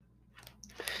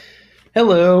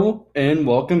Hello, and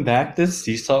welcome back to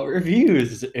Sea Salt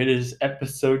Reviews. It is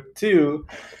episode 2,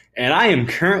 and I am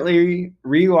currently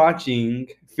rewatching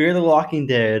Fear the Walking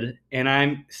Dead, and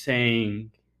I'm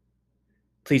saying,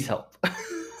 please help.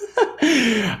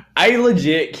 I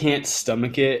legit can't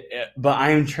stomach it, but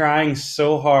I'm trying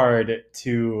so hard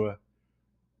to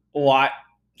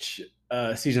watch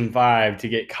season 5 to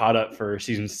get caught up for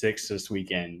season 6 this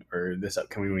weekend or this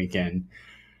upcoming weekend.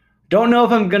 Don't know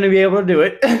if I'm going to be able to do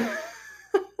it.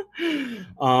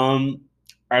 um,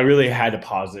 I really had to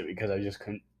pause it because I just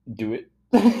couldn't do it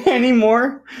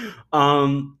anymore.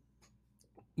 Um,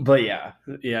 but yeah,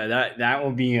 that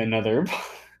will be another.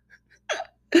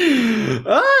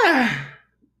 Ah!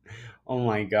 Oh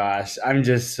my gosh, I'm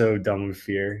just so done with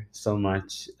fear so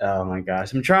much. Oh my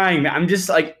gosh, I'm trying. I'm just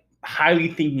like highly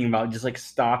thinking about just like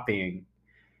stopping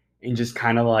and just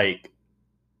kind of like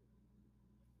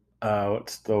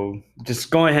what's the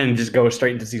just go ahead and just go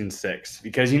straight into season 6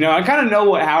 because I kind of know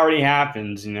what already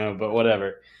happens, but whatever.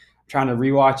 I'm trying to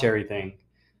rewatch everything,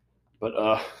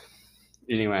 but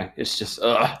anyway, it's just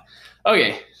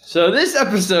okay. So this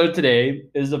episode today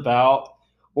is about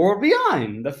World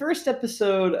Beyond, the first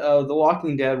episode of The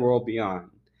Walking Dead World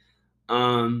Beyond.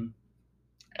 Um,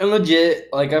 and legit,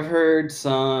 like I've heard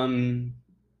some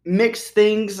mixed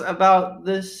things about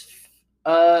this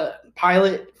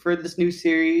pilot for this new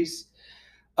series.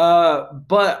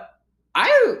 But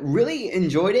I really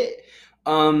enjoyed it.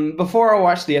 Before I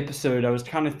watched the episode, I was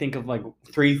trying to think of like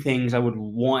 3 things I would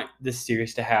want this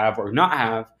series to have or not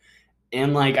have.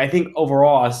 And like I think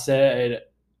overall I said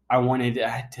I wanted it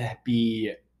to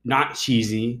be not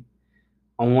cheesy.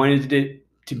 I wanted it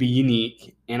to be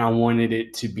unique and I wanted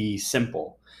it to be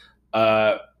simple.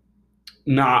 Uh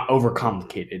Not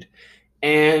overcomplicated.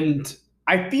 And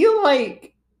I feel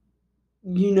like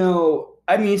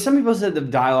I mean, some people said the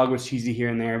dialogue was cheesy here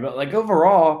and there, but like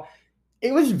overall,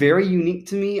 it was very unique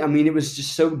to me. I mean, it was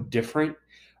just so different,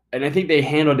 and I think they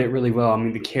handled it really well. I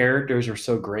mean, the characters are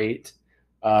so great,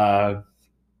 uh,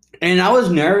 and I was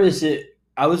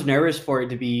nervous for it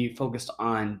to be focused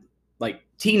on like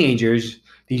teenagers,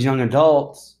 these young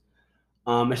adults,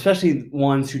 especially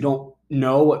ones who don't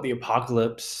know what the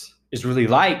apocalypse is really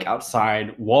like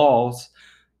outside walls,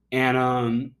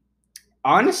 and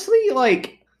honestly,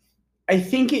 like I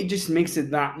think it just makes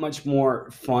it that much more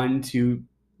fun to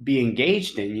be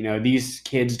engaged in. These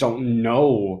kids don't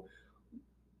know,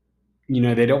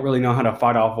 they don't really know how to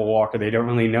fight off a walker. They don't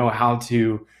really know how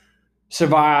to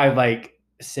survive, like,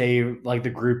 say, like the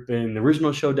group in the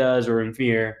original show does or in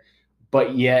Fear,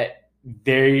 but yet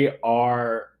they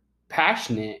are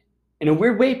passionate, in a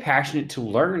weird way, passionate to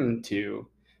learn to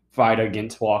fight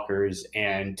against walkers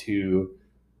and to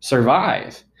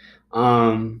survive.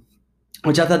 Um,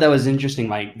 which I thought that was interesting.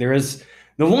 Like there is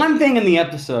the one thing in the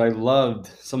episode I loved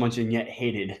so much and yet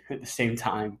hated at the same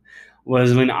time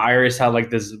was when Iris had like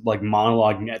this like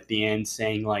monologue at the end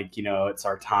saying like it's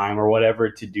our time or whatever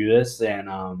to do this, and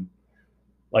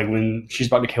like when she's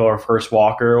about to kill her first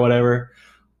walker or whatever.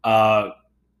 uh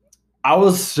I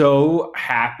was so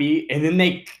happy, and then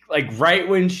they like right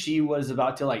when she was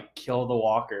about to like kill the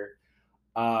walker,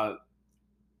 uh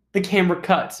the camera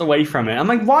cuts away from it. I'm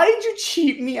like, why did you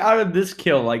cheat me out of this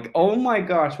kill? Like, oh my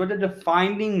gosh, what a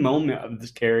defining moment of this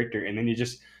character. And then you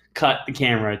just cut the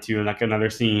camera to like another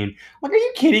scene. I'm like, are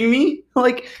you kidding me?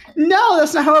 Like, no,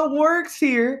 that's not how it works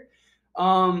here.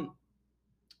 Um,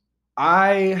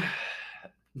 I,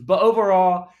 but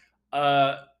overall,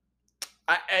 uh,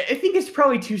 I think it's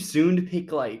probably too soon to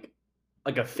pick like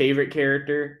a favorite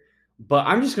character, but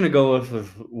I'm just gonna go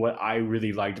with what I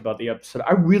really liked about the episode.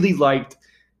 I really liked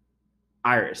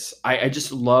Iris. I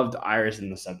just loved Iris in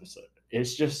this episode.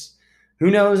 It's just who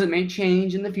knows, it may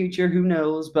change in the future, who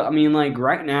knows? But I mean, like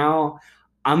right now,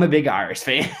 I'm a big Iris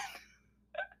fan.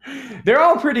 They're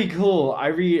all pretty cool.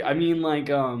 I mean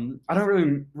like I don't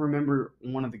really remember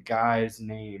one of the guys'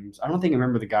 names. I don't think I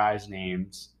remember the guys'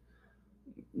 names.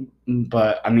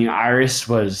 But I mean I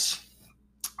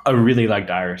really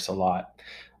liked Iris a lot.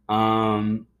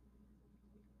 Um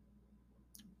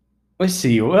let's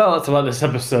see what else about this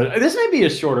episode. This may be a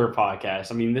shorter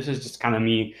podcast. I mean, this is just kind of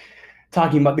me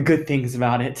talking about the good things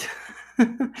about it.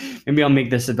 Maybe I'll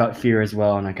make this about fear as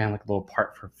well, and I kind of like a little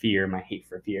part for fear, my hate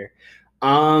for fear.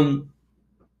 Um,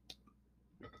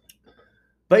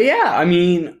 but yeah, I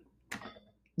mean,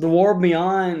 the War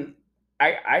Beyond.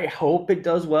 I hope it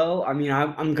does well. I mean,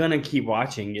 I'm gonna keep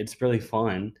watching. It's really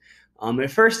fun.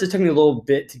 At first, it took me a little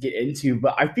bit to get into,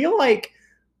 but I feel like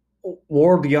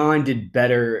War Beyond did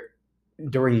better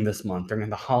during this month, during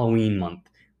the Halloween month,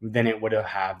 than it would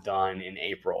have done in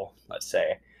April, let's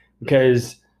say,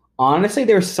 because Honestly,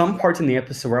 there were some parts in the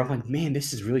episode where I'm like, man,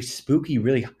 this is really spooky,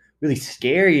 really, really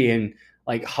scary, and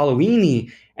like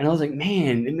Halloweeny. And I was like,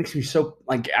 man, it makes me so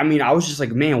like. I mean, I was just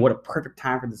like, man, what a perfect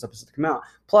time for this episode to come out.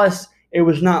 Plus, it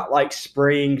was not like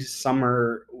spring,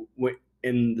 summer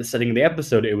in the setting of the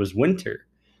episode. It was winter.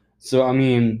 So I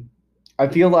mean, I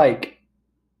feel like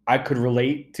I could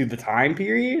relate to the time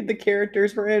period the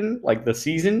characters were in, like the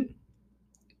season,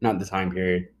 not the time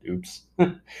period. Oops.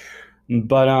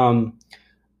 But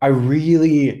I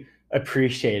really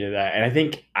appreciated that, and I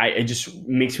think it just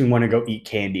makes me want to go eat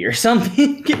candy or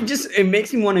something. It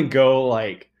makes me want to go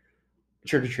like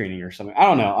trick or treating or something. I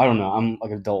don't know. I'm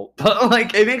like an adult, but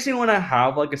like it makes me want to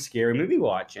have like a scary movie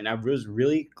watch, and I was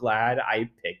really glad I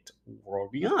picked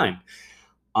World Beyond.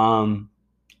 Um,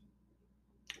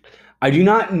 I do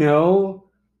not know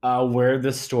where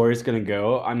this story is gonna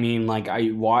go. I mean, like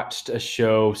I watched a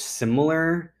show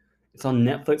similar. It's on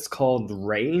Netflix called The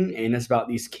Rain, and it's about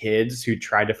these kids who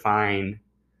try to find.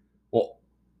 Well,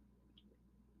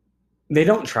 they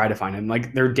don't try to find him.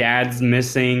 Like their dad's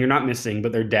missing, or not missing,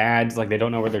 but their dad's like they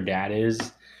don't know where their dad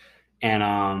is,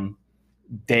 and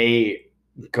they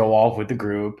go off with the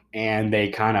group and they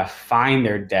kind of find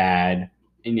their dad,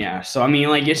 and yeah. So I mean,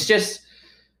 like it's just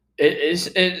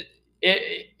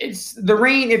it's The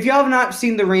Rain. If you have not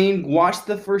seen The Rain, watch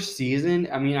the first season.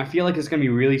 I mean, I feel like it's gonna be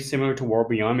really similar to World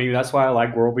Beyond. Maybe that's why I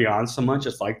like World Beyond so much.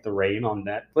 It's like The Rain on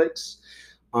Netflix.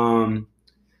 Um,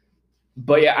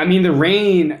 but yeah, I mean, The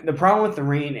Rain. The problem with The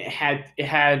Rain, it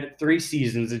had 3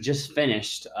 seasons. It just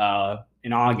finished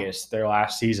in August, their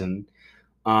last season.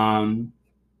 Um,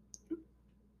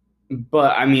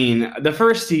 but I mean, the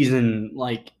first season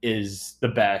like is the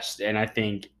best, and I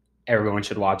think everyone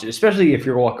should watch it, especially if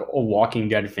you're a Walking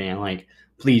Dead fan. Like,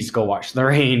 please go watch The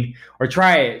Rain or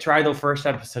try it. Try the first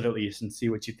episode at least and see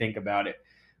what you think about it.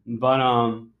 But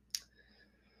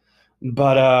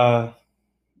but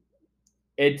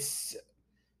it's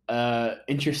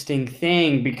interesting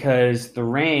thing because The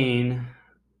Rain.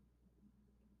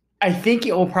 I think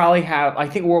it will probably have. I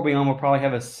think World Beyond will probably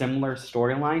have a similar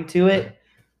storyline to it.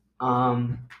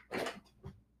 Um,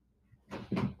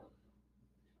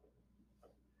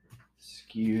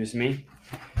 excuse me.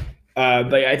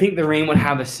 But I think The Rain would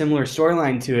have a similar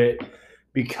storyline to it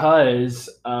because,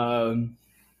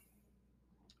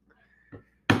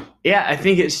 yeah, I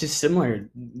think it's just similar.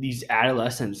 These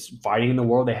adolescents fighting in the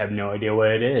world, they have no idea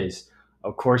what it is.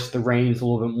 Of course, The Rain's a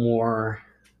little bit more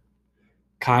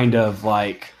kind of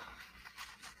like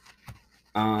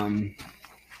um,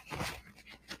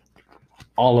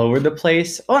 all over the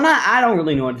place. Well, not I don't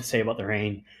really know what to say about The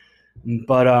Rain,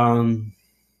 but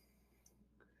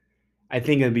I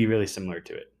think it'd be really similar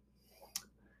to it.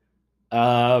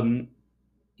 Um,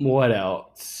 what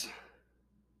else?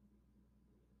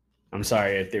 I'm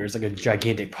sorry if there was like a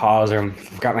gigantic pause or I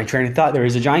forgot my train of thought. There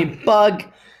was a giant bug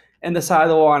in the side of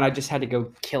the wall, and I just had to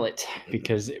go kill it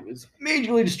because it was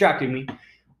majorly distracting me.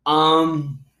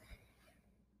 Um,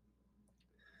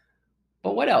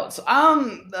 but what else?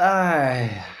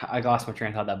 I lost my train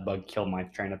of thought. That bug killed my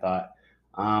train of thought.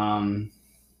 Um,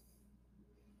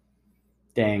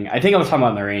 dang, I think I was talking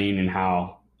about The Rain and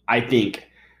how I think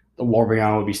the War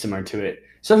Beyond would be similar to it.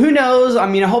 So who knows? I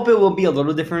mean, I hope it will be a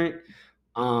little different.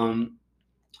 Um,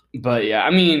 but yeah,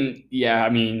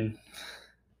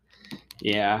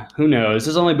 who knows?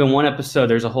 There's only been one episode.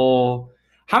 There's a whole.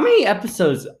 How many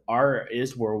episodes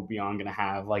is World Beyond gonna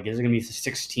have? Like, is it gonna be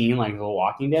 16 like The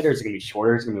Walking Dead, or is it gonna be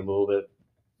shorter? It's gonna be a little bit.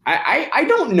 I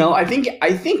don't know. I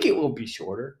think it will be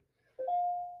shorter.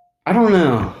 I don't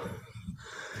know.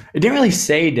 It didn't really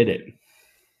say, did it?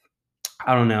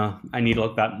 I don't know. I need to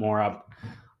look that more up.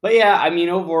 But yeah, I mean,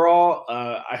 overall,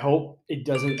 I hope it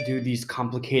doesn't do these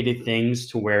complicated things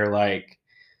to where like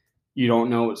you don't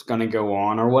know what's gonna go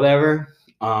on or whatever.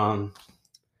 But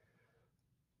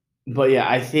yeah,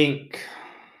 I think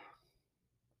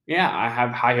yeah, I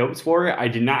have high hopes for it. I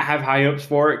did not have high hopes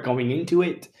for it going into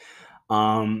it.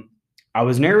 Um, I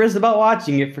was nervous about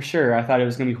watching it for sure. I thought it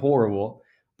was gonna be horrible.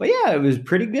 But yeah, it was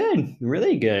pretty good,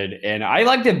 really good, and I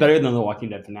liked it better than the Walking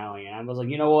Dead finale. And I was like,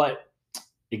 you know what,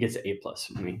 it gets an A+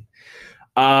 for me.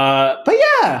 But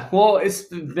yeah, well, it's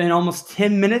been almost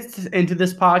 10 minutes into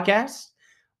this podcast.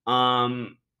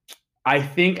 Um, I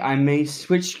think I may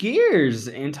switch gears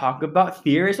and talk about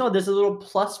Fear as well. There's a little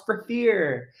plus for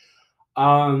Fear.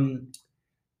 Um,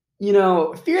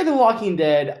 Fear the Walking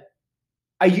Dead,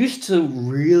 I used to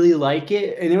really like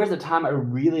it, and there was a time I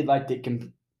really liked it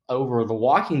over The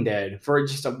Walking Dead for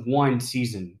just one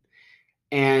season.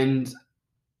 And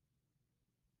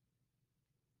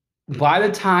by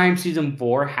the time season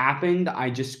 4 happened, I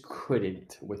just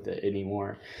couldn't with it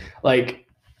anymore. Like,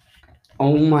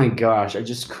 Oh my gosh, I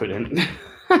just couldn't.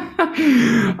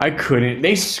 I couldn't.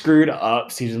 They screwed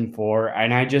up season 4,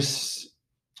 and I just,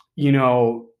 you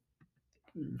know,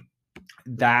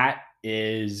 that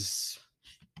is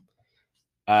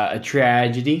a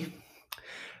tragedy.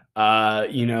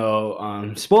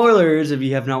 Spoilers if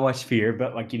you have not watched Fear,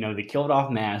 but like they killed off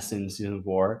Mass in season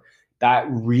 4. That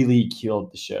really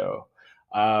killed the show.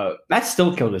 That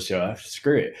still killed the show.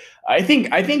 Screw it. I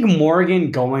think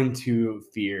Morgan going to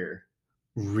Fear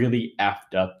really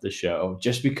effed up the show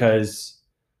just because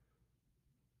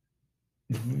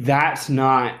that's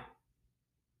not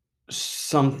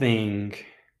something.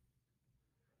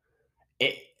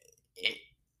 It, it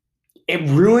it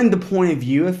ruined the point of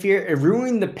view of Fear. It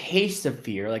ruined the pace of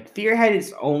Fear. Like Fear had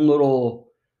its own little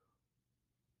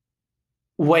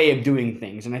way of doing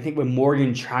things. And I think with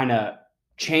Morgan trying to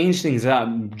change things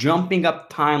up, jumping up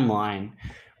timeline,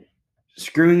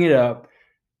 screwing it up,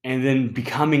 and then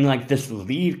becoming like this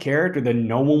lead character that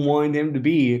no one wanted him to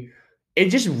be, it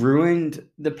just ruined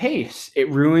the pace.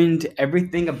 It ruined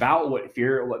everything about what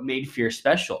made Fear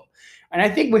special. And I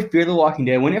think with Fear the Walking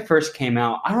Dead, when it first came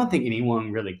out, I don't think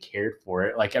anyone really cared for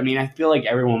it. Like, I mean, I feel like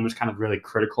everyone was kind of really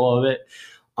critical of it.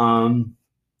 Um,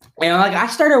 and like I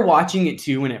started watching it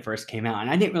too when it first came out, and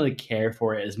I didn't really care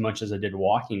for it as much as I did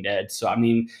Walking Dead. So I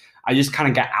mean, I just kind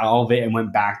of got out of it and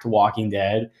went back to Walking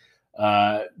Dead,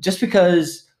 just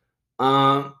because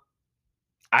um,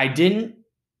 I didn't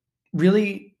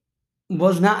really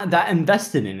was not that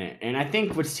invested in it. And I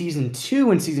think with season 2,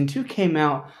 when season 2 came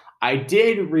out, I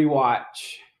did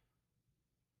rewatch.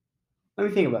 Let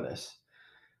me think about this.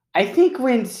 I think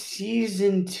when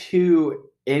season 2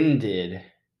 ended,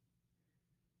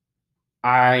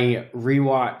 I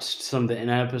rewatched something in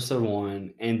episode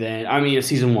 1, and then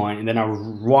season 1, and then I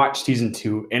watched season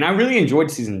 2, and I really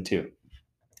enjoyed season 2.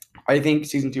 I think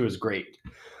season 2 was great,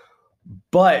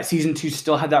 but season 2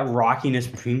 still had that rockiness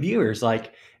between viewers.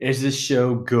 Like, is this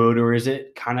show good, or is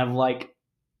it kind of like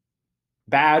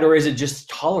bad, or is it just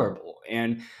tolerable?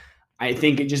 And I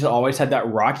think it just always had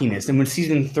that rockiness. And with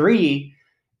season 3,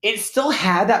 it still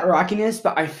had that rockiness,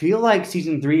 but I feel like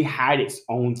season 3 had its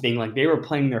own thing. Like they were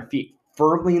playing their feet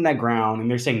firmly in that ground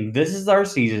and they're saying, this is our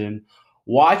season.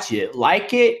 Watch it.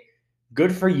 Like it.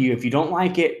 Good for you. If you don't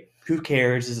like it, who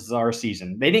cares? This is our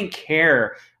season. They didn't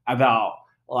care about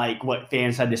like what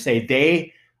fans had to say.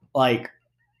 They like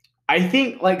I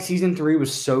think like season 3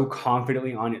 was so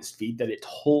confidently on its feet that it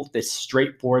told this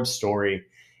straightforward story,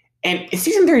 and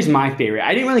season 3 is my favorite.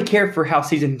 I didn't really care for how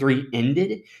season 3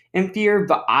 ended in Fear,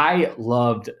 but I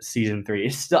loved season 3.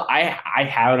 It's still I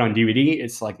have it on DVD.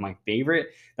 It's like my favorite.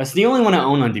 That's the only one I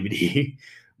own on DVD.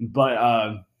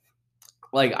 But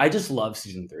like I just love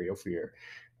season 3 of Fear.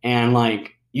 And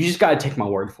like you just gotta take my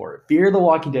word for it. Fear the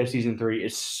Walking Dead season 3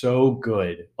 is so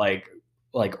good. Like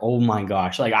oh my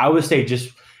gosh. Like I would say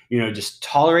just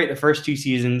tolerate the first 2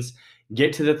 seasons,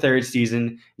 get to the 3rd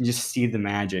season, and just see the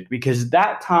magic. Because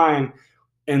that time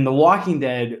in The Walking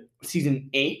Dead, season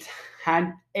 8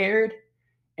 had aired,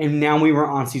 and now we were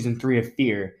on season 3 of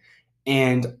Fear.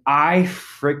 And I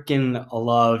freaking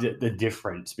loved the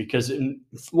difference because in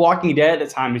Walking Dead at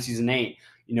the time in season 8,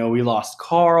 we lost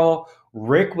Carl.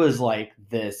 Rick was like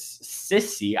this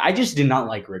sissy. I just did not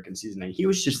like Rick in season 8. He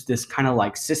was just this kind of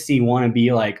like sissy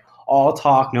wannabe, like all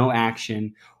talk, no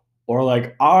action, or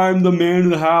like I'm the man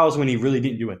of the house when he really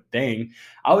didn't do a thing.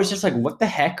 I was just like, what the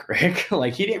heck, Rick?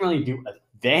 Like he didn't really do a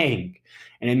thing,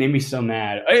 and it made me so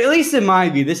mad. At least in my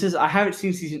view, I haven't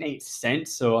seen season 8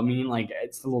 since, so I mean, like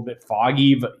it's a little bit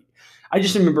foggy, but I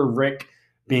just remember Rick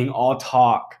being all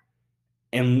talk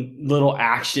and little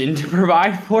action to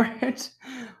provide for it.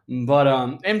 But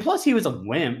and plus he was a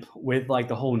wimp with like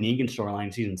the whole Negan storyline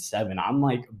in season 7. I'm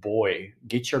like, boy,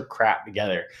 get your crap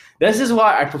together. This is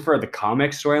why I prefer the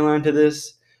comic storyline to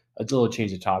this. It's a little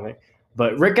change of topic.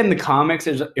 But Rick in the comics,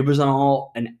 it was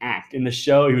all an act. In the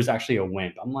show, he was actually a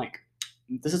wimp. I'm like,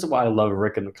 this is why I love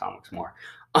Rick in the comics more.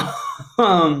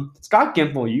 Scott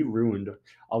Gimple, you ruined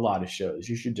a lot of shows.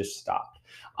 You should just stop.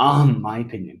 My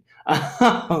opinion.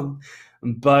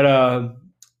 But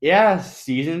yeah,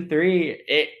 season 3,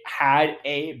 it had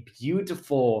a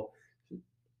beautiful,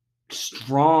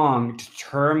 strong,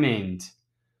 determined,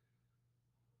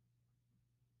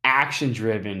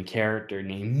 action-driven character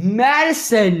named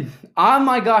Madison. Oh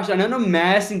my gosh, I know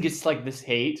Madison gets like this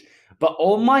hate, but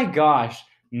oh my gosh,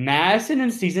 Madison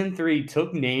in season 3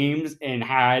 took names and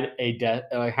had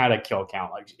had a kill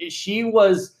count. Like she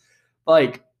was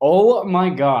like, oh my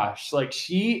gosh, like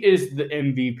she is the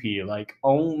MVP. Like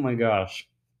oh my gosh.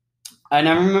 And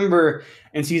I remember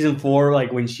in season 4,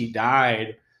 like when she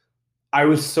died, I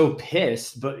was so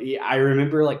pissed. But I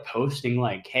remember like posting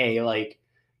like, "Hey, like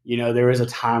there was a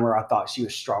time where I thought she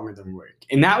was stronger than Rick.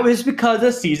 And that was because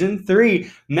of season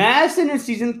 3. Madison in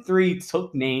season 3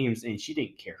 took names and she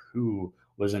didn't care who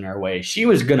was in her way. She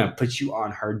was going to put you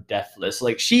on her death list.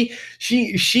 Like she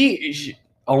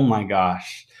oh my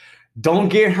gosh. Don't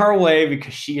get in her way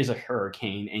because she is a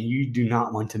hurricane and you do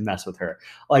not want to mess with her.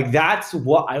 Like, that's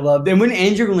what I loved. And when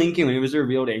it was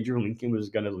revealed Andrew Lincoln was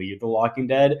going to leave The Walking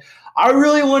Dead, I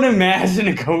really wanted Madison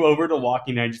to go over to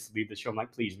Walking Dead and just leave the show. I'm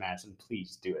like, please, Madison,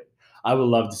 please do it. I would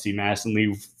love to see Madison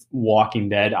leave Walking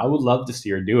Dead. I would love to see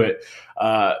her do it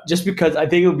just because I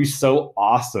think it would be so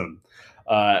awesome.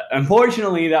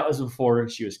 Unfortunately, that was before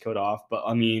she was killed off. But,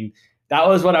 I mean, that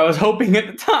was what I was hoping at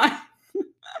the time.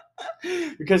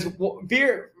 Because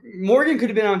Morgan could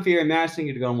have been on Fear and Madison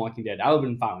could have gone on Walking Dead. I would have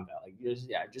been fine with that. Like,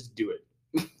 just do it.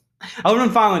 I would have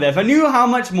been fine with that. If I knew how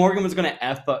much Morgan was going to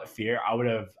F up Fear, I would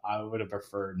have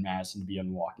preferred Madison to be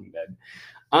on Walking Dead.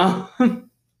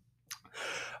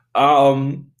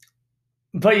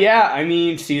 But yeah, I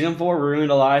mean, season 4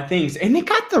 ruined a lot of things, and they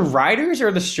got the writers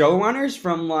or the showrunners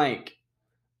from like,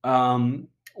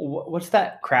 what's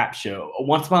that crap show?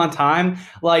 Once Upon a Time.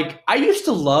 Like, I used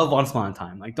to love Once Upon a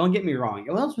Time. Like, don't get me wrong.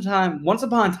 Once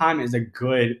Upon a Time is a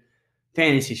good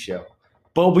fantasy show.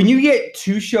 But when you get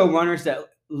 2 showrunners that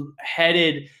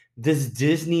headed this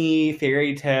Disney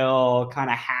fairy tale kind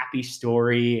of happy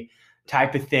story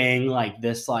type of thing, like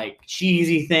this like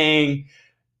cheesy thing,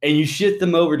 and you shift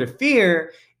them over to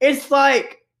Fear, it's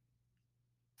like,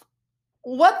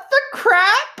 what the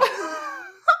crap?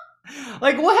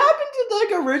 Like, what happened to the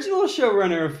like original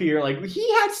showrunner of Fear? Like, he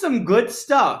had some good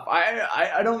stuff.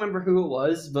 I don't remember who it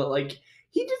was, but like,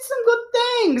 he did some good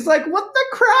things. Like, what the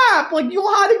crap? Like, you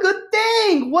had a good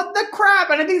thing. What the crap?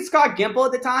 And I think Scott Gimple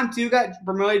at the time too got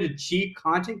promoted to chief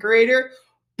content creator.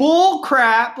 Bull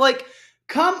crap. Like,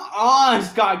 come on,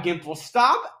 Scott Gimple,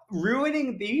 stop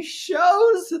ruining these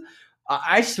shows.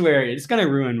 I swear it's gonna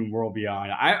ruin World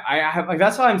Beyond. I have like,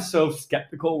 that's why I'm so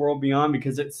skeptical of World Beyond,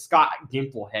 because it's Scott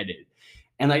Gimple headed,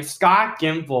 and like Scott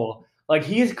Gimple, like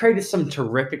he has created some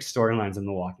terrific storylines in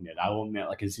The Walking Dead. I will admit,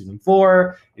 like in season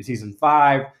 4, in season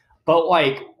 5, but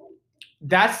like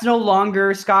that's no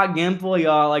longer Scott Gimple,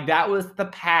 y'all. Like, that was the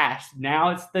past.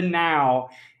 Now it's the now,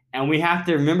 and we have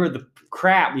to remember the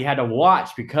crap we had to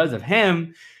watch because of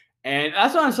him. And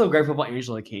that's why I'm so grateful about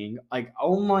Angela King. Like,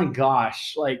 oh my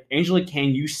gosh. Like, Angela King,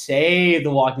 you saved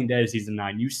The Walking Dead season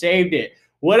 9. You saved it.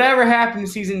 Whatever happened in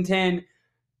season 10,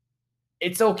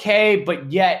 it's okay,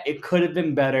 but yet it could have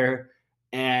been better.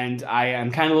 And I am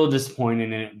kind of a little disappointed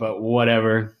in it, but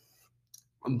whatever.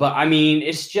 But I mean,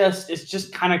 it's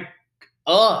just kind of,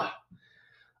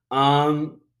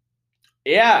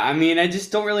 yeah, I mean, I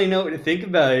just don't really know what to think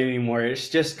about it anymore. It's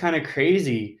just kind of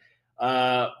crazy.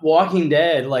 Walking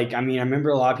Dead, like, I mean, I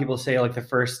remember a lot of people say like the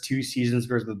first 2 seasons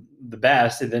were the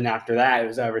best, and then after that, it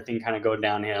was everything kind of go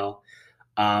downhill.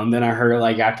 Then I heard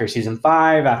like after season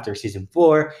 5, after season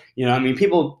 4, I mean,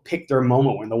 people picked their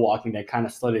moment when The Walking Dead kind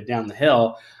of slid it down the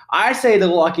hill. I say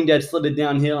The Walking Dead slid it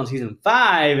downhill in season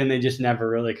 5, and they just never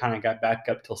really kind of got back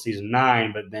up till season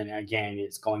 9. But then again,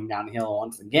 it's going downhill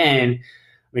once again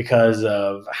because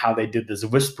of how they did this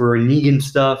Whisperer Negan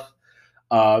stuff.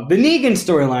 The Negan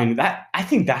storyline, that I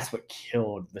think that's what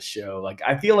killed the show. Like,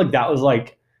 I feel like that was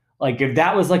like if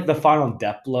that was like the final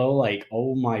death blow, like,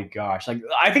 oh my gosh. Like,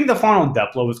 I think the final death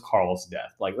blow was Carl's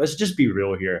death. Like, let's just be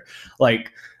real here.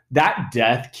 Like, that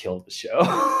death killed the show.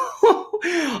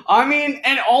 I mean,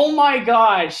 and oh my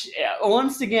gosh,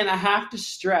 once again, I have to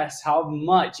stress how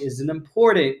much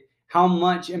important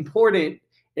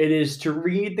it is to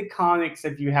read the comics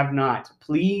if you have not.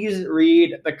 Please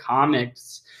read the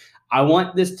comics. I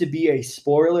want this to be a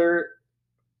spoiler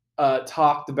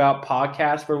talked about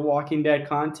podcast for Walking Dead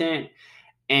content,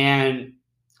 and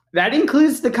that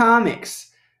includes the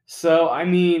comics. So I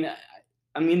mean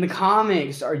the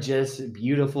comics are just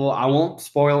beautiful. I won't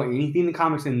spoil anything in the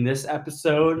comics in this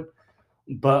episode,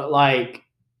 but like,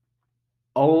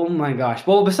 oh my gosh.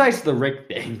 Well, besides the Rick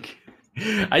thing,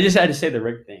 I just had to say the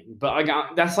Rick thing, but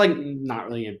that's like not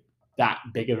really that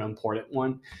big of an important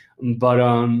one.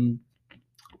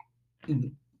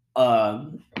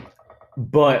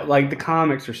 But like, the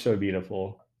comics are so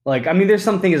beautiful. Like, I mean, there's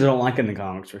some things I don't like in the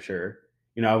comics for sure.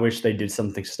 I wish they did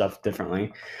stuff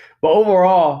differently. But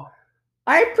overall,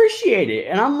 I appreciate it.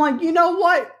 And I'm like, you know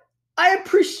what? I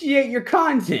appreciate your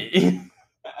content.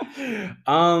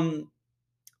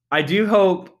 I do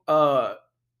hope the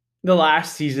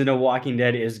last season of Walking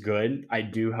Dead is good. I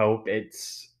do hope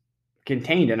it's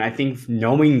contained. And I think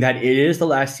knowing that it is the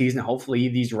last season, hopefully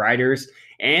these writers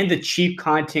and the cheap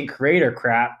content creator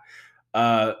crap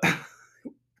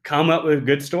come up with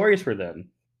good stories for them,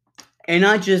 and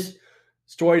not just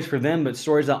stories for them, but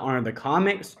stories that honor the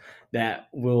comics that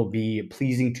will be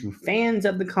pleasing to fans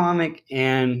of the comic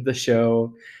and the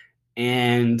show.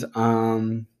 And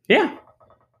yeah,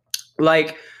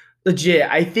 like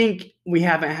legit, I think we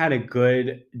haven't had a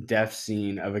good death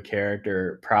scene of a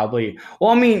character probably.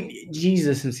 Well, I mean,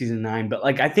 Jesus in season 9, but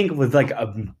like I think with like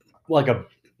a like a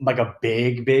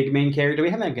big main character, we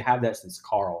haven't had that since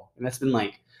Carl, and that's been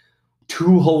like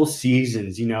 2 whole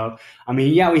seasons. I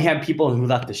mean, yeah, we have people who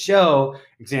left the show,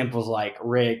 examples like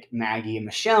Rick, Maggie, and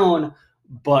Michonne,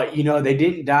 but they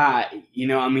didn't die.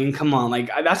 I mean, come on, like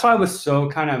that's why I was so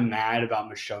kind of mad about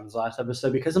Michonne's last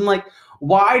episode, because I'm like,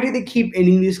 why do they keep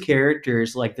ending these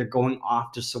characters like they're going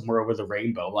off to somewhere over the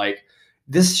rainbow? Like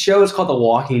this show is called The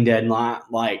Walking Dead,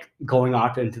 not like going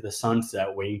off into the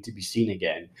sunset waiting to be seen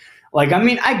again. Like, I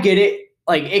mean, I get it,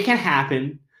 like it can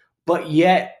happen, but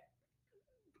yet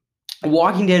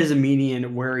Walking Dead is a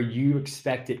median where you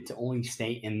expect it to only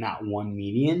stay in that one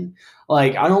median.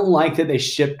 Like, I don't like that they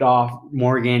shipped off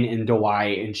Morgan and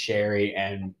Dwight and Sherry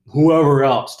and whoever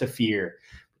else to Fear.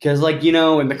 Because, like,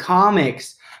 in the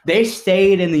comics, they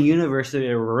stayed in the universe that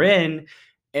they were in,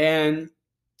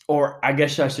 or I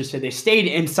guess I should say they stayed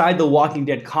inside the Walking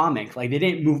Dead comic. Like, they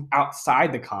didn't move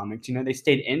outside the comics, they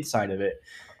stayed inside of it.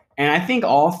 And I think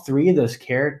all 3 of those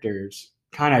characters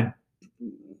kind of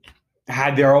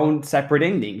had their own separate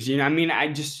endings. I mean,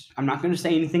 I'm not going to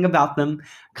say anything about them.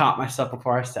 Caught myself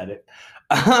before I said it.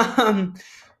 um,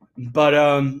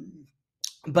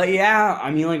 but yeah, I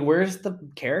mean, like, where's the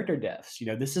character deaths?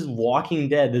 This is Walking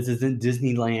Dead. This isn't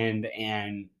Disneyland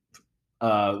and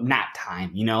nap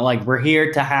time. Like, we're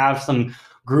here to have some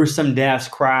gruesome deaths,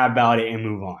 cry about it, and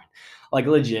move on. Like,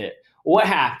 legit. What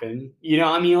happened?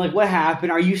 I mean, like, what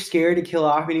happened? Are you scared to kill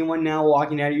off anyone now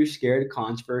Walking Dead? Are you scared of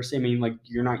controversy? I mean, like,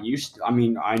 you're not used to, I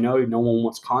mean, I know no one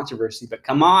wants controversy, but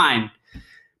come on,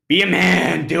 be a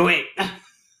man, do it.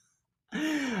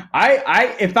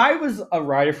 If I was a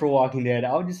writer for Walking Dead,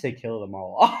 I would just say kill them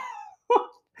all.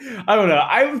 I don't know.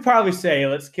 I would probably say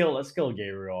let's kill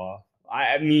Gabriel off.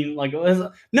 I mean, like, no.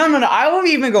 I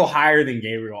wouldn't even go higher than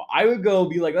Gabriel. I would go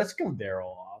be like, let's kill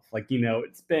Daryl off. Like,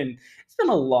 it's been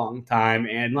a long time,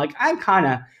 and like I'm kind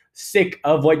of sick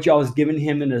of what y'all was giving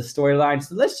him in the storyline.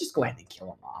 So let's just go ahead and kill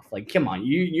him off. Like, come on,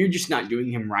 you're just not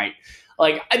doing him right.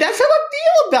 Like, that's how I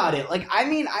feel about it. Like, I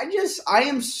mean, I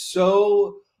am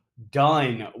so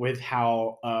done with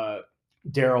how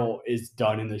Daryl is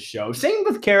done in the show. Same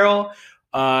with Carol.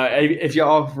 If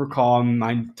y'all recall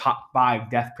my top 5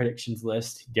 death predictions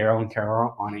list, Daryl and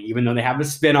Carol on it, even though they have a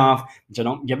spinoff, which I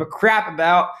don't give a crap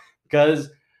about, because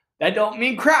that don't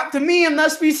mean crap to me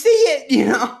unless we see it,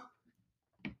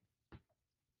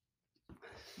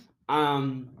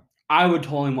 I would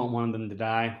totally want one of them to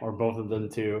die, or both of them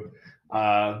to.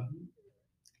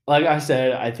 Like I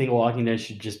said, I think Walking Dead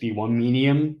should just be one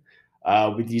medium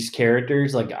with these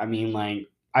characters. Like, I mean, like,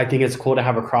 I think it's cool to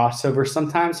have a crossover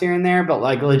sometimes here and there, but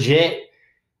like legit,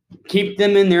 keep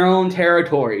them in their own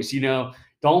territories,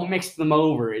 Don't mix them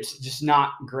over. It's just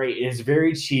not great. It's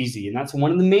very cheesy. And that's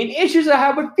one of the main issues I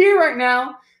have with Fear right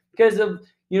now, because of,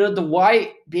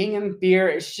 Dwight being in Fear.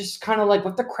 It's just kind of like,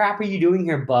 what the crap are you doing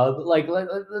here, bub? Like,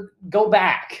 go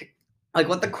back. Like,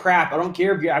 what the crap? I don't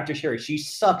care if you're after Sherry. She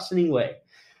sucks anyway.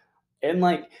 And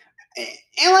like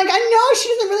I know she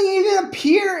doesn't really even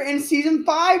appear in season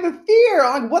 5 of Fear.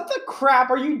 Like, what the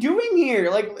crap are you doing here?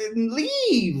 Like,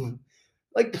 leave.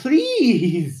 Like,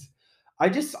 please. I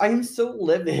am so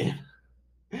livid.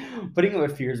 Putting up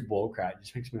with Fear's bullcrap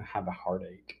just makes me have a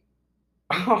heartache.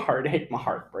 A heartache. My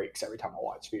heart breaks every time I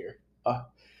watch Fear.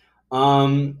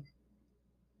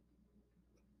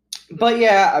 But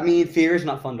yeah, I mean, Fear is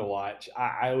not fun to watch.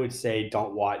 I would say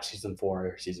don't watch season 4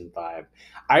 or season 5.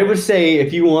 I would say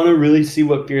if you want to really see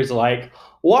what Fear is like,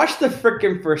 watch the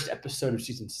freaking first episode of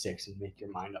season 6 and make your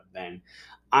mind up then.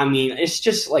 I mean, it's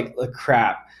just like the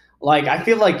crap. Like, I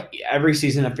feel like every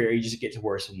season of Fear just gets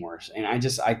worse and worse, and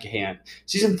I can't.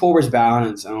 Season 4 was bad on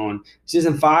its own.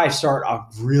 Season 5 started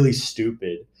off really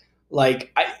stupid.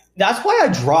 Like, that's why I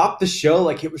dropped the show.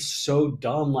 Like, it was so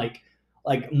dumb. Like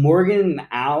Morgan and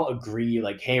Al agree,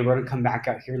 like, hey, we're gonna come back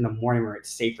out here in the morning where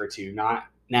it's safer to, not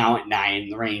now at night in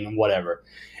the rain and whatever.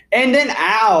 And then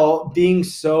Al being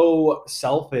so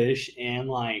selfish and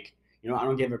like, I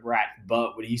don't give a rat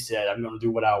but what he said. I'm gonna do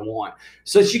what I want.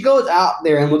 So she goes out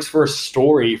there and looks for a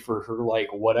story for her,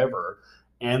 like, whatever.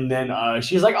 And then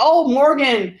she's like, oh,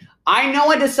 Morgan, I know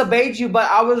I disobeyed you, but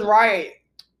I was right.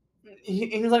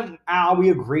 He was like, we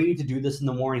agreed to do this in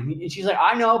the morning. And she's like,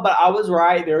 I know, but I was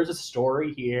right. There's a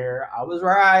story here. I was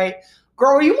right.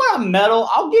 Girl, you want a medal?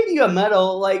 I'll give you a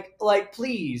medal. Like,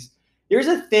 please. There's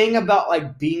a thing about,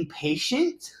 like, being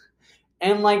patient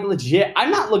And like legit,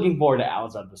 I'm not looking forward to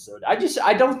Al's episode. I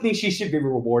don't think she should be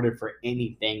rewarded for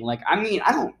anything. Like, I mean,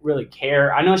 I don't really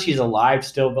care. I know she's alive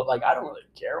still, but like, I don't really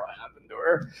care what happened to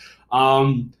her.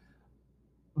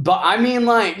 But I mean,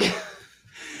 like, then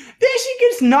she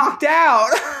gets knocked out.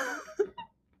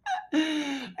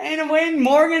 And when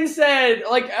Morgan said,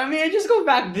 like, I mean, it just goes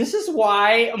back. This is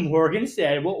why Morgan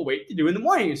said, "We'll wait to do in the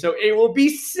morning, so it will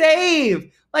be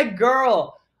saved." Like,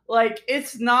 girl, like,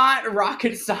 it's not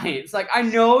rocket science. Like, I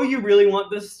know you really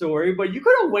want this story, but you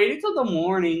could have waited till the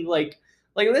morning. Like,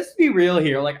 let's be real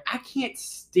here. Like, I can't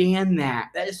stand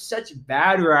that. That is such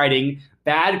bad writing,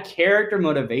 bad character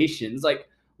motivations. Like,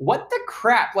 what the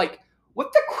crap? Like,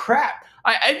 what the crap?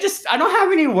 I don't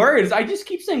have any words. I just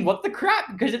keep saying what the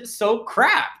crap because it's so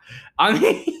crap. I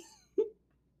mean,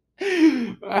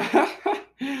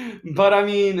 but I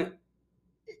mean,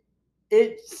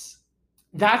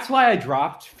 that's why I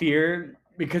dropped Fear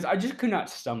because I just could not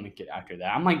stomach it after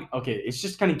that. I'm like, okay, it's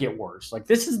just gonna get worse. Like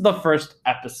this is the first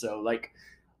episode, like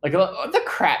the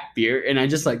crap Fear, and I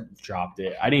just like dropped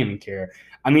it. I didn't even care.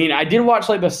 I mean, I did watch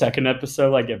like the second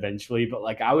episode, like eventually, but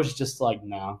like I was just like,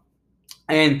 no.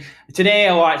 And today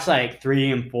I watched like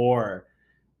 3 and 4,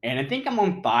 and I think I'm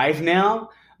on 5 now.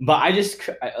 But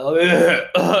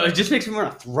it just makes me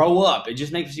want to throw up. It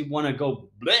just makes me want to go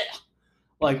bleh.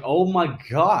 Like, oh my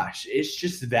gosh, it's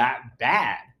just that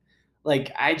bad.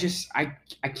 Like, I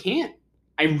can't.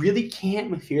 I really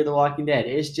can't with Fear the Walking Dead.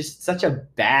 It's just such a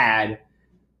bad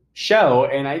show,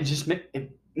 and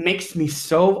it makes me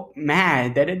so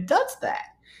mad that it does that.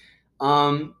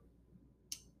 Um,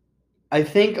 I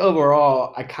think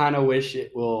overall, I kind of wish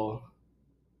it will.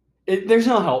 There's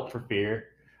no help for Fear.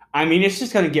 I mean, it's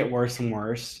just gonna get worse and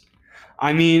worse.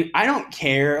 I mean, I don't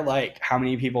care like how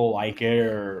many people like it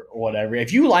or whatever.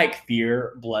 If you like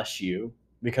Fear, bless you,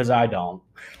 because I don't.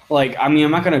 Like, I mean,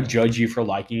 I'm not gonna judge you for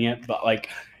liking it, but like,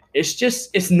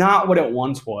 it's not what it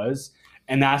once was,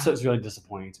 and that's what's really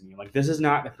disappointing to me. Like, this is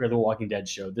not the Fear the Walking Dead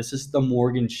show. This is the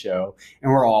Morgan show, and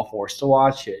we're all forced to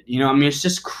watch it. You know, I mean, it's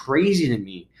just crazy to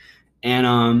me, and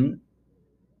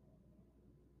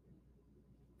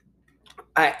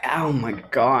oh my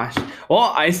gosh.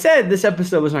 Well, I said this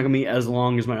episode was not gonna be as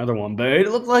long as my other one, but it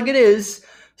looks like it is.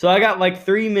 So I got like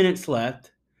 3 minutes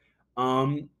left.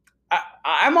 Um,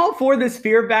 I'm all for this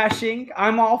fear bashing.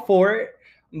 I'm all for it,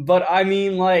 but I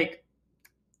mean, like,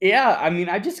 yeah, I mean,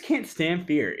 I just can't stand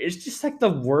fear. It's just like the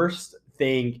worst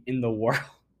thing in the world.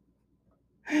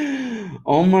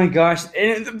 Oh my gosh!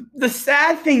 And the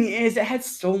sad thing is, it had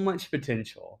so much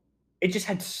potential. It just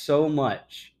had so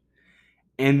much,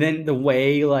 and then the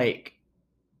way like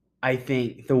I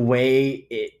think the way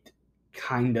it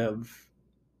kind of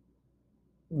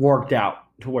worked out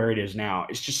to where it is now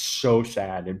is just so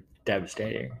sad and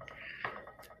devastating.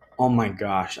 Oh my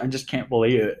gosh, I just can't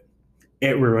believe it.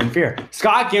 It ruined Fear.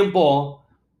 Scott Gimple,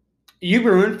 you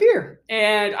ruined Fear.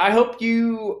 And I hope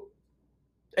you.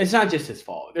 It's not just his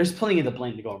fault. There's plenty of the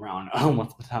blame to go around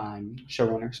most of the time,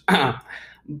 showrunners.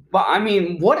 But I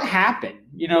mean, what happened?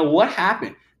 You know, what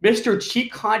happened? Mr.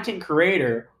 Cheap Content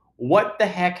Creator, what the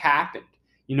heck happened?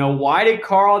 You know, why did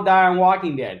Carl die on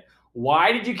Walking Dead?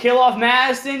 Why did you kill off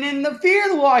Madison in the Fear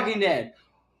the Walking Dead?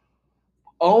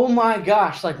 Oh my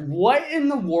gosh, like what in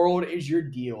the world is your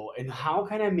deal and how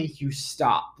can I make you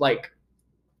stop? Like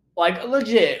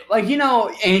legit, like, you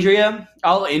know, Andrea,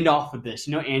 I'll end off with this.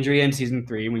 You know, Andrea in season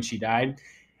 3 when she died,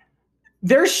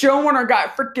 their showrunner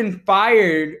got freaking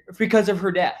fired because of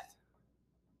her death.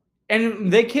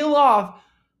 And they kill off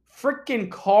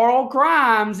freaking Carl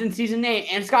Grimes in season 8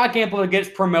 and Scott Gimple gets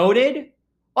promoted.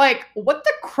 Like, what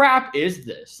the crap is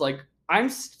this? Like,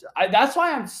 that's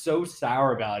why I'm so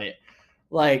sour about it.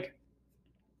 Like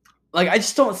I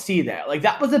just don't see that. Like,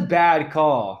 that was a bad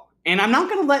call. And I'm not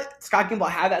going to let Scott Gimple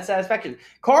have that satisfaction.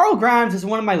 Carl Grimes is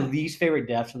one of my least favorite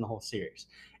deaths in the whole series.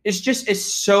 It's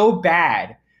so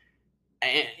bad.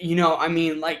 And, you know, I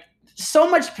mean, like, so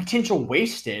much potential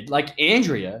wasted. Like,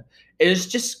 Andrea is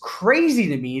just crazy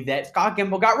to me that Scott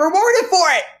Gimple got rewarded for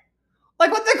it.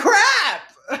 Like, what the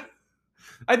crap?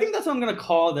 I think that's what I'm going to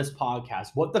call this podcast.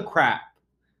 What the crap?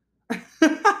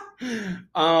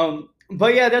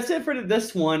 But yeah, that's it for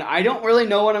this one. I don't really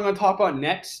know what I'm going to talk about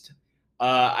next.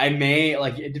 I may,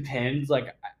 like, it depends.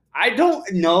 Like, I don't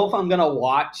know if I'm going to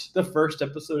watch the first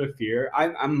episode of Fear.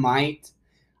 I might.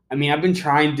 I mean, I've been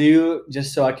trying to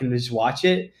just so I can just watch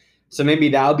it. So maybe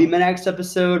that'll be my next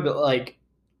episode, but like,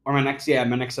 or my next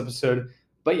episode.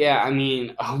 But yeah, I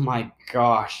mean, oh my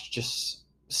gosh, just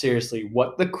seriously,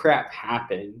 what the crap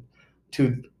happened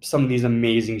to some of these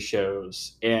amazing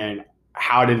shows and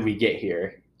how did we get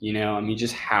here? You know, I mean,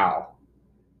 just how?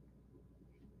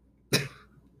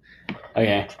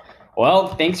 Okay.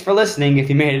 Well, thanks for listening if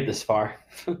you made it this far.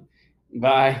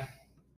 Bye.